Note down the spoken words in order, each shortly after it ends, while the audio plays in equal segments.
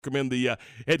welcome in the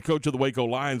head coach of the Waco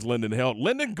Lions, Linden Heldt.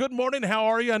 Linden, good morning. How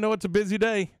are you? I know it's a busy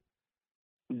day.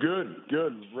 Good.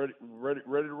 Ready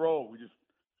to roll. We just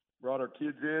brought our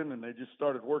kids in, and they just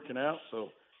started working out, so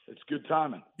it's good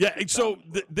timing. Yeah, Good so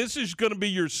timing. this is going to be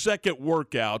your second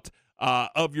workout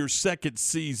of your second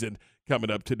season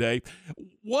coming up today.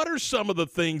 What are some of the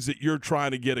things that you're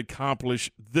trying to get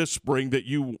accomplished this spring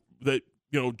that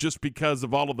just because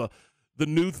of all of the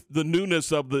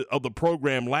newness of the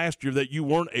program last year that you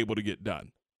weren't able to get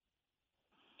done?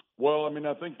 Well, I mean,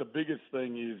 I think the biggest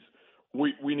thing is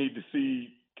we need to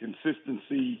see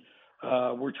consistency.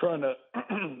 We're trying to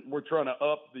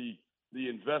up the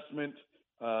investment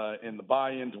and the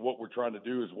buy-in to what we're trying to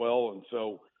do as well. And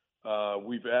so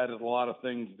we've added a lot of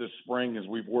things this spring as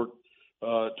we've worked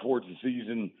towards the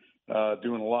season,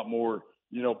 doing a lot more,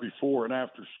 before and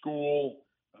after school,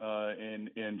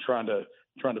 and trying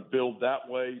to build that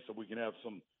way so we can have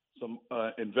some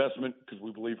investment, because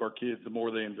we believe our kids, the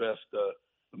more they invest, the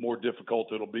more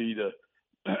difficult it'll be to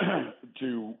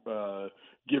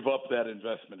give up that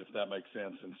investment, if that makes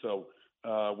sense. And so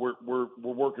we're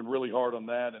working really hard on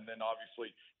that. And then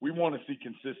obviously we want to see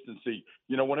consistency.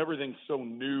 When everything's so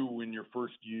new in your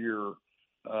first year,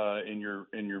 in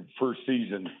your first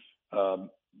season,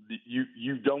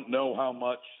 you don't know how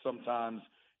much sometimes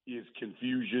is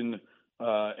confusion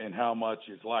and how much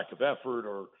is lack of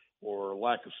effort or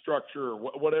lack of structure or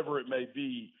whatever it may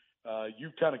be.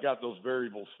 You've kind of got those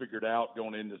variables figured out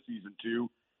going into season two.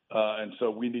 And so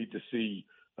we need to see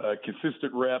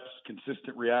consistent reps,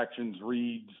 consistent reactions,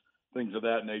 reads, things of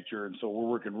that nature. And so we're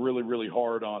working really, really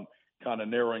hard on kind of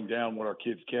narrowing down what our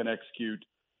kids can execute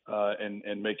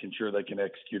and making sure they can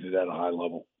execute it at a high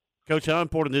level. Coach, how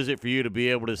important is it for you to be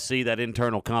able to see that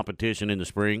internal competition in the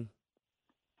spring?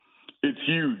 It's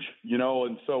huge,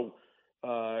 and so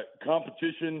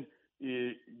competition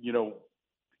is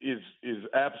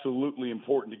absolutely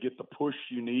important to get the push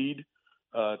you need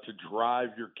to drive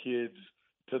your kids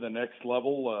to the next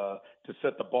level, to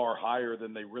set the bar higher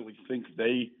than they really think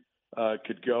they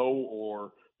could go,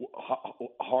 or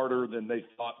harder than they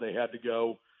thought they had to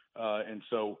go. And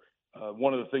so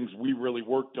one of the things we really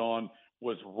worked on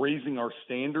was raising our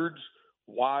standards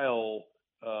while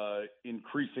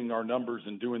increasing our numbers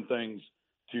and doing things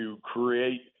to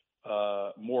create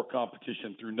more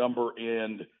competition through number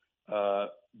and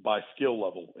by skill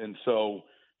level. And so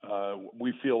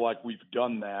we feel like we've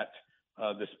done that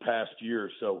this past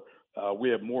year. So we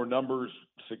have more numbers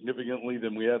significantly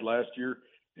than we had last year,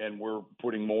 and we're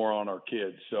putting more on our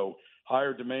kids. So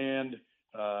higher demand,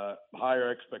 higher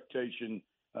expectation,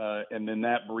 and then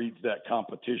that breeds that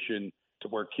competition to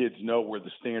where kids know where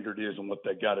the standard is and what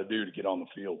they got to do to get on the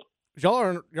field.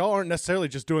 Y'all aren't necessarily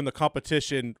just doing the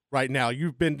competition right now.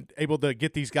 You've been able to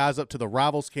get these guys up to the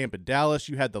Rivals Camp in Dallas.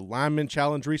 You had the Lineman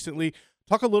Challenge recently.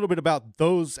 Talk a little bit about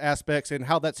those aspects and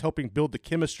how that's helping build the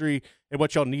chemistry and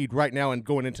what y'all need right now and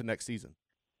going into next season.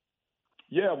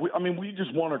 Yeah, we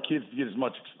just want our kids to get as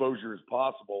much exposure as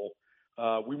possible.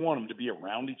 We want them to be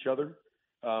around each other.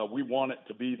 We want it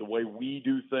to be the way we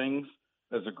do things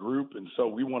as a group, and so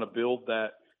we want to build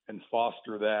that and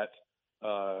foster that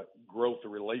growth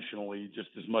relationally just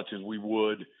as much as we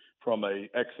would from a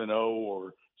X&O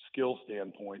or skill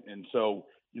standpoint. And so,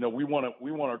 we want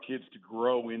our kids to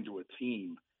grow into a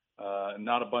team,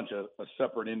 not a bunch of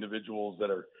separate individuals that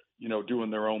are,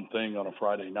 doing their own thing on a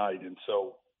Friday night. And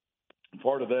so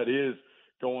part of that is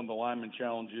going to lineman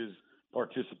challenges,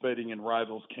 participating in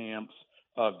rivals camps,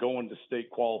 going to state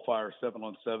qualifier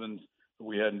 7-on-7s that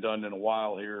we hadn't done in a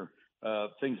while here,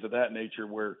 things of that nature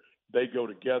where they go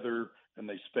together and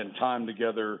they spend time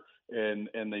together and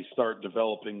they start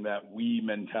developing that we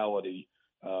mentality.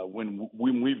 When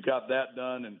we've got that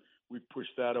done and we've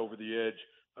pushed that over the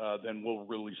edge, then we'll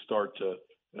really start to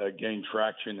gain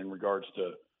traction in regards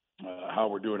to how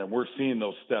we're doing it. We're seeing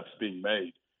those steps being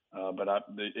made, but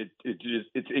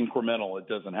it's incremental. It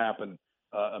doesn't happen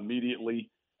immediately.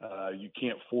 You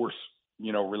can't force,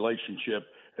 relationship.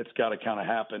 It's got to kind of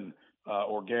happen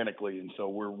organically, and so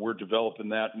we're developing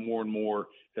that more and more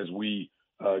as we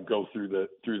go through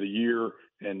the year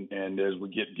and as we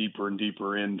get deeper and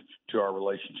deeper into our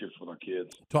relationships with our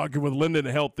kids. Talking with Linden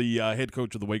Heldt, the head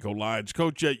coach of the Waco Lions.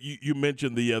 Coach, you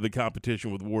mentioned the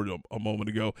competition with Ward a moment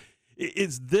ago.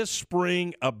 Is this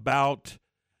spring about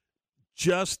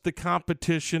just the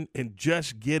competition and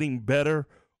just getting better,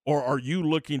 or are you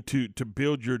looking to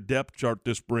build your depth chart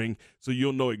this spring so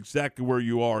you'll know exactly where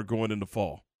you are going into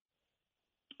fall?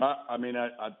 I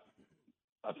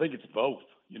think it's both.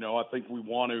 I think we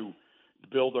want to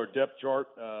build our depth chart.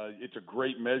 It's a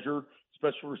great measure,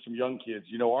 especially for some young kids.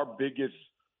 Our biggest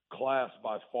class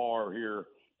by far here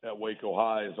at Waco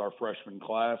High is our freshman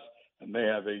class, and they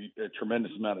have a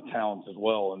tremendous amount of talent as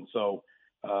well. And so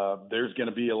there's going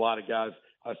to be a lot of guys,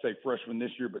 I say freshmen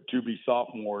this year, but to be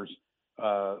sophomores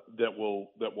that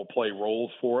will play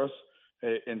roles for us.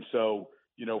 And so,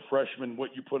 freshmen, what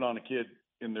you put on a kid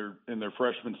in their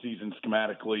freshman season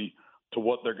schematically to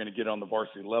what they're going to get on the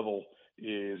varsity level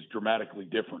is dramatically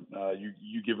different.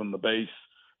 You give them the base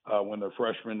when they're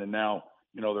freshmen, and now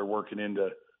they're working into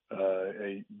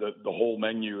the whole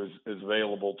menu is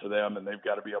available to them, and they've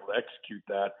got to be able to execute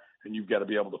that, and you've got to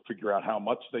be able to figure out how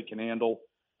much they can handle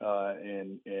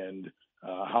and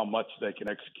how much they can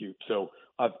execute. So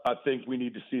I think we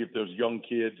need to see if those young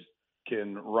kids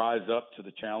can rise up to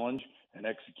the challenge and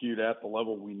execute at the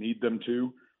level we need them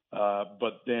to.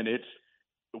 But then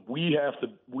we have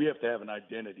to have an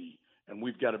identity, and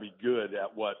we've got to be good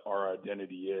at what our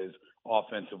identity is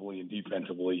offensively and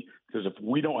defensively. Because if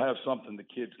we don't have something the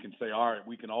kids can say, all right,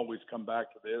 we can always come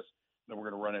back to this, then we're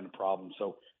going to run into problems.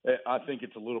 So I think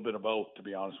it's a little bit of both, to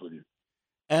be honest with you.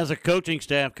 As a coaching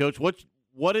staff, Coach,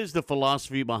 what is the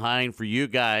philosophy behind for you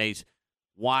guys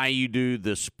why you do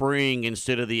the spring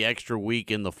instead of the extra week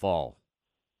in the fall?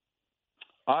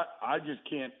 I just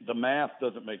can't – the math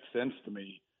doesn't make sense to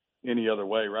me any other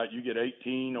way, right? You get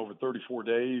 18 over 34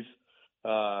 days.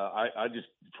 I just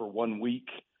 – for 1 week,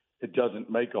 it doesn't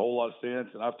make a whole lot of sense.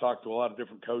 And I've talked to a lot of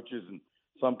different coaches, and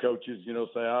some coaches,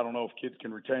 say, I don't know if kids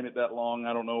can retain it that long.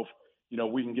 I don't know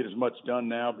if, we can get as much done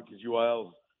now because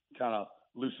UIL's kind of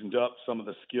loosened up some of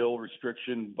the skill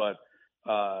restriction. But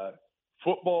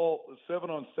football,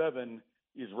 7-on-7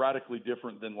 is radically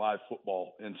different than live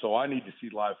football. And so I need to see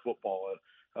live football.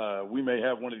 We may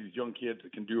have one of these young kids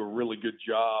that can do a really good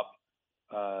job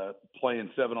playing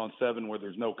 7-on-7 where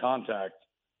there's no contact.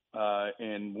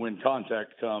 And when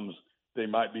contact comes, they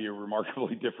might be a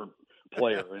remarkably different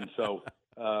player. And so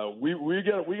we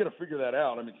got to figure that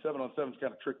out. I mean, 7-on-7's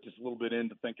kind of tricked us a little bit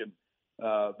into thinking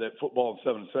that football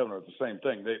and 7-on-7 are the same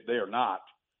thing. They are not.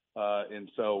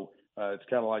 And so it's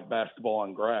kind of like basketball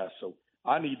on grass. So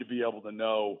I need to be able to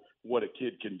know what a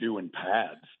kid can do in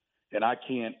pads. And I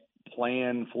can't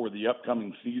plan for the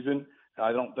upcoming season,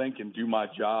 I don't think, and do my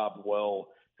job well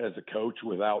as a coach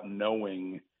without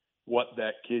knowing what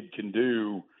that kid can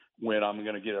do when I'm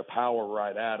going to get a power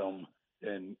right at them.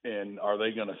 And are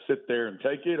they going to sit there and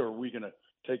take it, or are we going to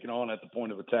take it on at the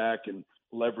point of attack and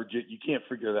leverage it? You can't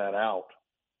figure that out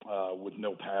with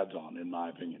no pads on, in my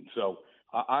opinion. So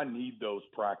I need those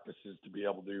practices to be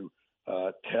able to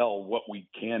tell what we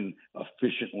can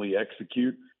efficiently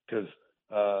execute, because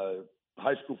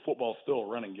high school football is still a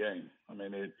running game. I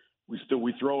mean,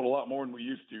 we throw it a lot more than we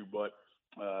used to, but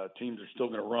teams are still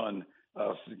going to run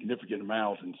a significant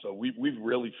amount, and so we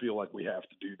really feel like we have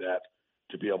to do that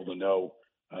to be able to know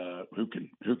who can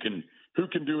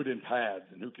do it in pads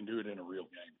and who can do it in a real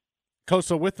game. Coach,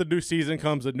 so with the new season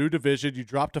comes a new division. You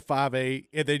drop to 5A,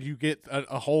 and then you get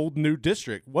a whole new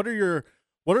district. What are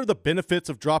the benefits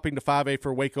of dropping to 5A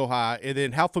for Waco High, and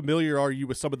then how familiar are you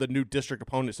with some of the new district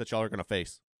opponents that y'all are going to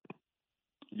face?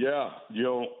 Yeah,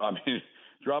 I mean,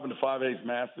 dropping to 5A is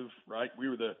massive, right? We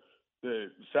were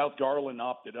the South Garland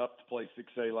opted up to play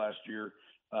 6A last year,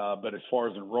 but as far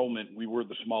as enrollment, we were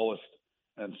the smallest,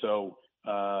 and so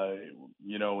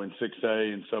in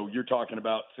 6A, and so you're talking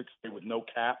about 6A with no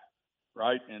cap,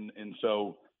 right? And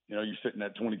so you're sitting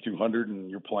at 2,200, and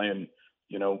you're playing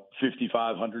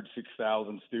 5,500,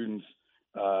 6,000 students.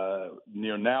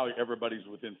 Now everybody's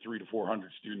within 300 to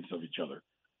 400 students of each other,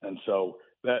 and so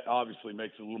that obviously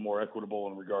makes it a little more equitable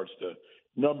in regards to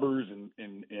numbers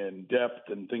and depth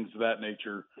and things of that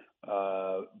nature.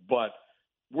 But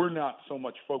we're not so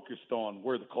much focused on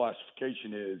where the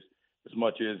classification is as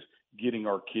much as getting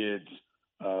our kids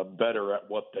better at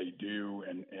what they do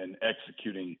and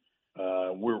executing.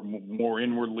 We're more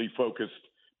inwardly focused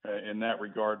in that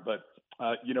regard. But,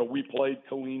 we played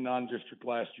Killeen non-district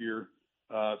last year,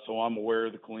 so I'm aware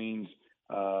of the Queens.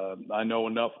 I know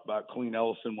enough about Killeen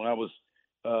Ellison. When I was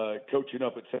coaching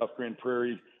up at South Grand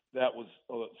Prairie, that was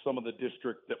some of the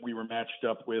district that we were matched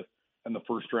up with in the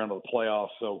first round of the playoffs.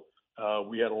 So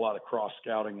we had a lot of cross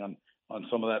scouting on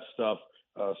some of that stuff.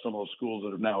 Some of those schools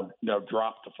that have now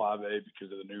dropped to 5A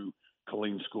because of the new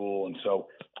Killeen school. And so,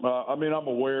 I'm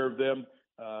aware of them,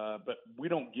 but we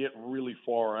don't get really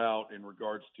far out in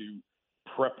regards to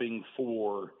prepping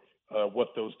for what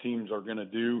those teams are going to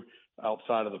do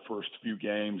outside of the first few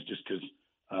games, just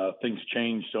because things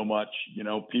change so much.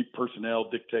 Personnel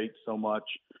dictates so much.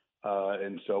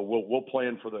 And so we'll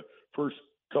plan for the first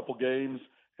couple games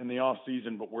in the off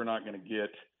season, but we're not going to get,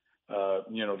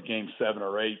 to game 7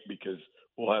 or 8 because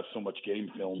we'll have so much game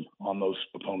film on those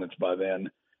opponents by then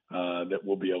that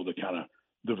we'll be able to kind of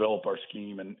develop our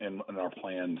scheme and our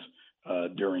plans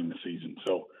during the season.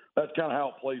 So that's kind of how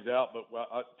it plays out. But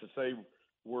to say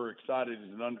we're excited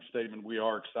is an understatement. We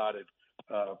are excited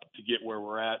to get where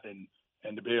we're at and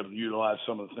to be able to utilize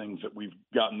some of the things that we've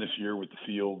gotten this year with the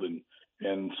field and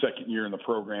second year in the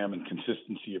program and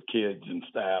consistency of kids and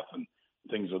staff and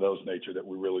things of those nature that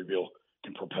we really feel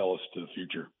can propel us to the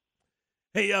future.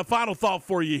 Hey, final thought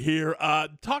for you here.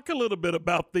 Talk a little bit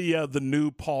about the new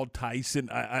Paul Tyson.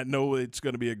 I know it's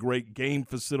going to be a great game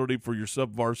facility for your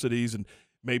sub-varsities and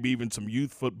maybe even some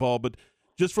youth football, but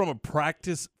just from a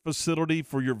practice facility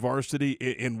for your varsity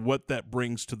and what that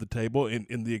brings to the table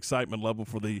and the excitement level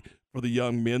for the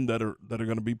young men that are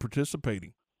going to be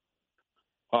participating.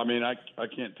 I mean, I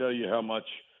can't tell you how much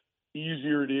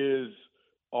easier it is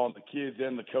on the kids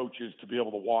and the coaches to be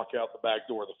able to walk out the back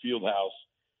door of the field house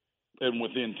and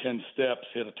within 10 steps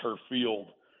hit a turf field.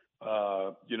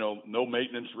 No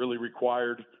maintenance really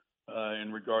required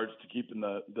in regards to keeping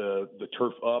the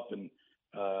turf up and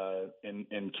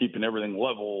keeping everything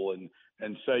level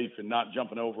and safe and not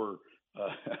jumping over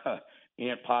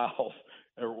ant piles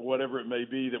or whatever it may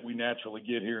be that we naturally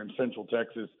get here in Central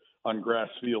Texas on grass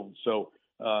fields. So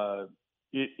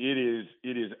it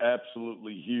is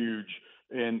absolutely huge,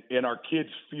 and our kids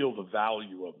feel the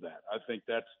value of that. I think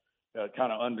that's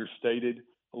kind of understated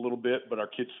a little bit, but our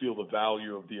kids feel the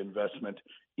value of the investment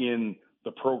in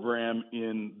the program,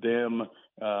 in them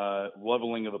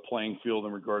leveling of the playing field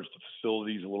in regards to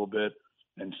facilities a little bit.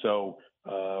 And so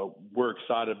we're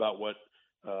excited about what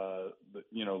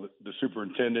the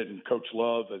superintendent and Coach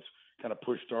Love has kind of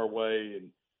pushed our way and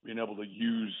being able to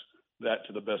use that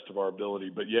to the best of our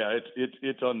ability. But yeah,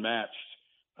 it's unmatched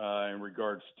in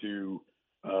regards to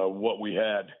what we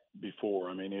had before.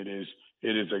 I mean, it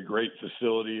is a great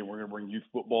facility, and we're going to bring youth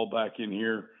football back in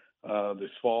here this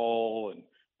fall, and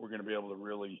we're going to be able to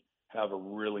really have a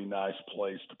really nice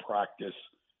place to practice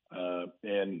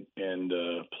and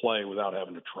play without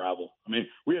having to travel. I mean,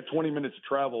 we had 20 minutes of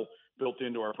travel built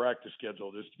into our practice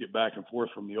schedule just to get back and forth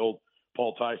from the old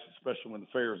Paul Tyson, especially when the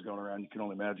fair is going around. You can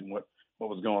only imagine what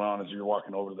was going on as you're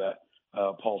walking over to that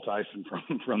Paul Tyson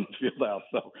from the field house.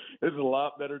 So it's a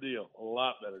lot better deal,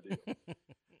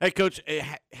 Hey, Coach,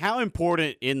 how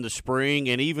important in the spring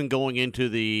and even going into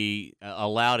the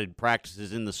allowed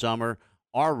practices in the summer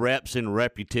are reps and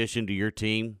repetition to your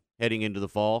team heading into the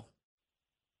fall?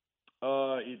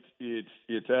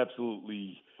 It's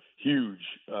absolutely huge.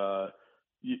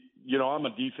 I'm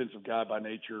a defensive guy by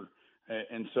nature,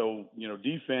 and so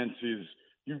defense is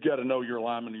you've got to know your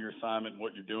alignment and your assignment and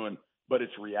what you're doing, but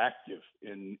it's reactive.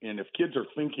 And if kids are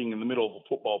thinking in the middle of a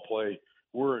football play,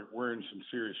 we're in some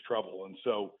serious trouble. And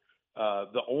so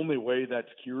the only way that's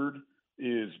cured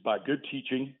is by good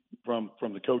teaching from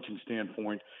the coaching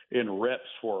standpoint and reps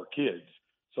for our kids,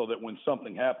 so that when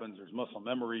something happens, there's muscle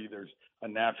memory, there's a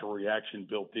natural reaction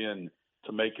built in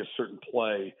to make a certain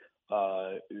play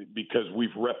because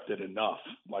we've repped it enough,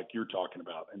 like you're talking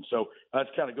about. And so that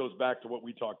kind of goes back to what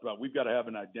we talked about. We've got to have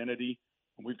an identity,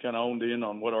 and we've kind of honed in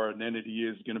on what our identity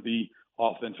is going to be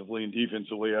offensively and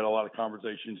defensively. I had a lot of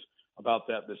conversations about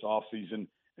that this offseason,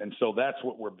 and so that's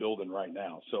what we're building right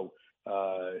now. So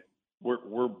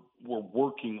we're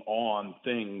working on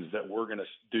things that we're going to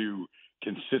do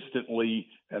consistently,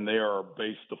 and they are our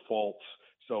base defaults.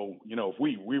 So, if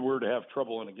we were to have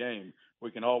trouble in a game, we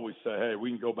can always say, hey,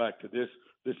 we can go back to this.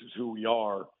 This is who we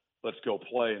are. Let's go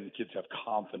play. And the kids have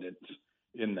confidence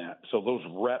in that. So those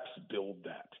reps build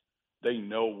that. They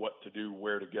know what to do,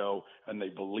 where to go, and they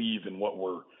believe in what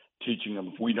we're teaching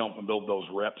them. If we don't build those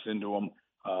reps into them,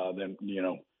 then,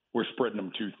 we're spreading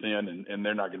them too thin, and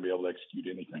they're not going to be able to execute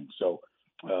anything. So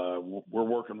we're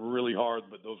working really hard,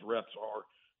 but those reps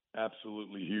are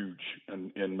absolutely huge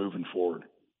and moving forward.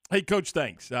 Hey, Coach,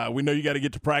 thanks. We know you got to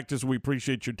get to practice. We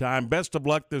appreciate your time. Best of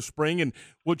luck this spring, and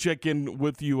we'll check in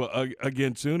with you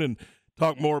again soon and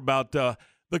talk more about the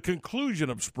conclusion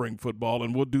of spring football,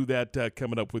 and we'll do that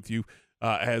coming up with you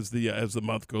as the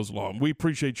month goes along. We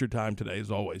appreciate your time today,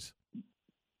 as always.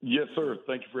 Yes, sir.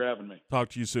 Thank you for having me. Talk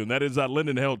to you soon. That is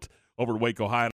Linden Heldt over at Waco High.